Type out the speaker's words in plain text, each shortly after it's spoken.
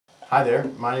Hi there,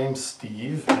 my name's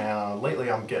Steve, and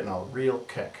lately I'm getting a real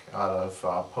kick out of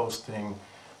posting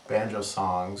banjo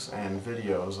songs and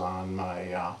videos on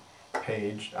my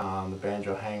page on the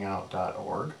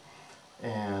banjohangout.org.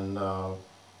 And I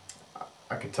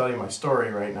could tell you my story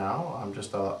right now. I'm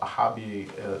just a hobby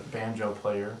banjo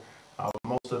player.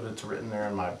 Most of it's written there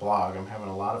in my blog. I'm having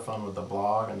a lot of fun with the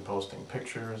blog and posting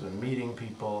pictures and meeting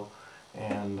people,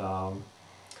 and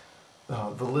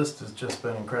the list has just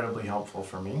been incredibly helpful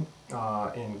for me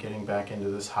in getting back into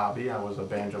this hobby. I was a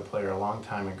banjo player a long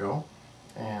time ago,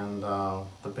 and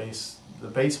the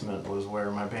basement was where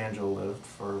my banjo lived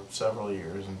for several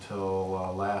years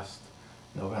until last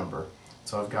November.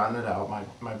 So I've gotten it out.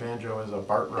 My banjo is a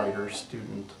Bart Reiter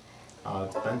student.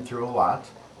 It's been through a lot.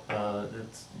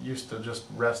 It used to just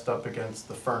rest up against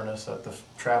the furnace at the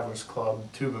Travelers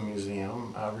Club Tuba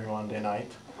Museum every Monday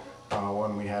night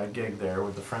when we had a gig there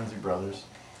with the Frenzy Brothers.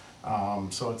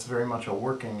 So it's very much a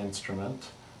working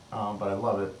instrument, but I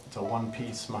love it. It's a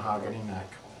one-piece mahogany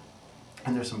neck,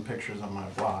 and there's some pictures on my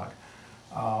blog.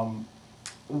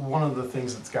 One of the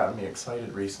things that's gotten me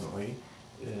excited recently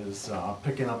is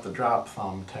picking up the drop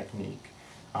thumb technique.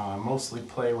 I mostly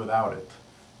play without it.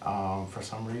 For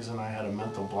some reason I had a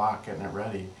mental block getting it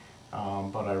ready,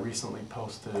 but I recently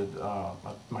posted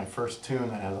my first tune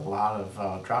that has a lot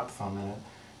of drop thumb in it.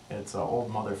 It's Old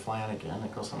Mother Flanagan.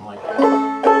 It goes something like that.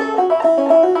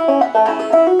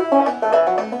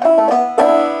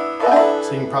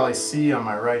 So you can probably see on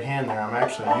my right hand there, I'm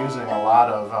actually using a lot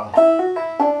of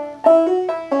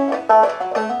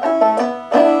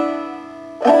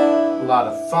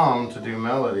thumb to do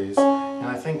melodies, and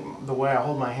I think the way I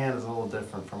hold my hand is a little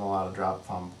different from a lot of drop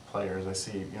thumb players. I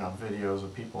see, videos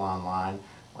of people online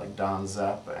like Don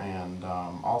Zepp, and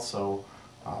also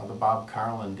the Bob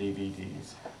Carlin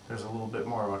DVDs. There's a little bit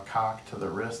more of a cock to the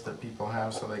wrist that people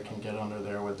have so they can get under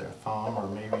there with their thumb or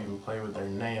maybe even play with their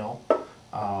nail.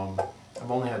 I've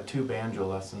only had 2 banjo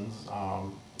lessons.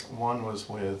 One was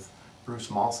with Bruce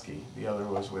Malsky, the other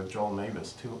was with Joel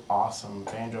Mavis, 2 awesome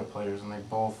banjo players, and they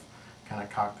both kind of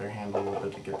cock their hand a little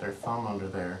bit to get their thumb under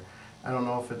there. I don't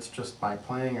know if it's just my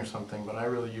playing or something, but I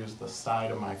really use the side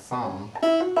of my thumb.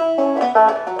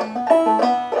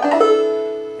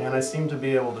 And I seem to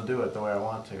be able to do it the way I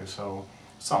want to, so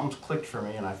something's clicked for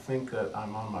me, and I think that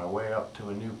I'm on my way up to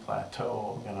a new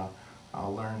plateau.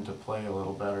 I'll learn to play a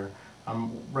little better.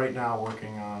 I'm right now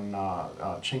working on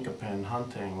Chinkapin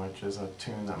Hunting, which is a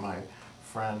tune that my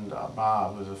friend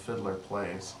Bob, who's a fiddler,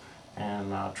 plays,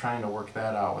 and trying to work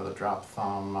that out with a drop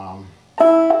thumb.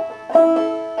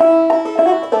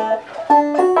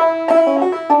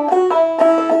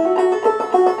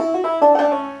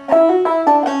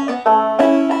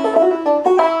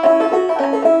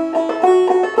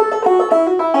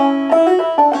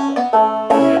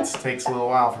 It takes a little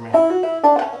while for me.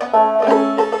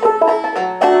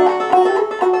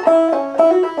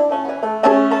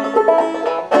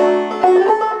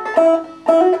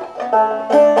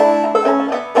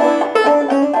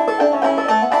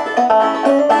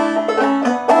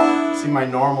 See, my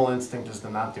normal instinct is to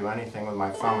not do anything with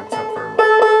my thumb except for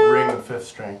ring the 5th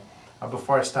string.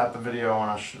 Before I stop the video,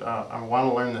 I want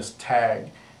to learn this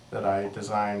tag that I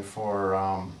designed for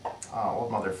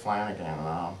Old Mother Flanagan.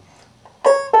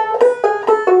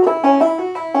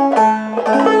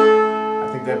 I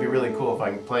think that'd be really cool if I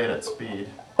can play it at speed.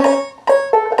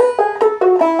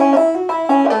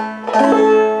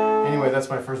 Anyway, that's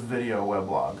my first video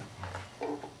weblog.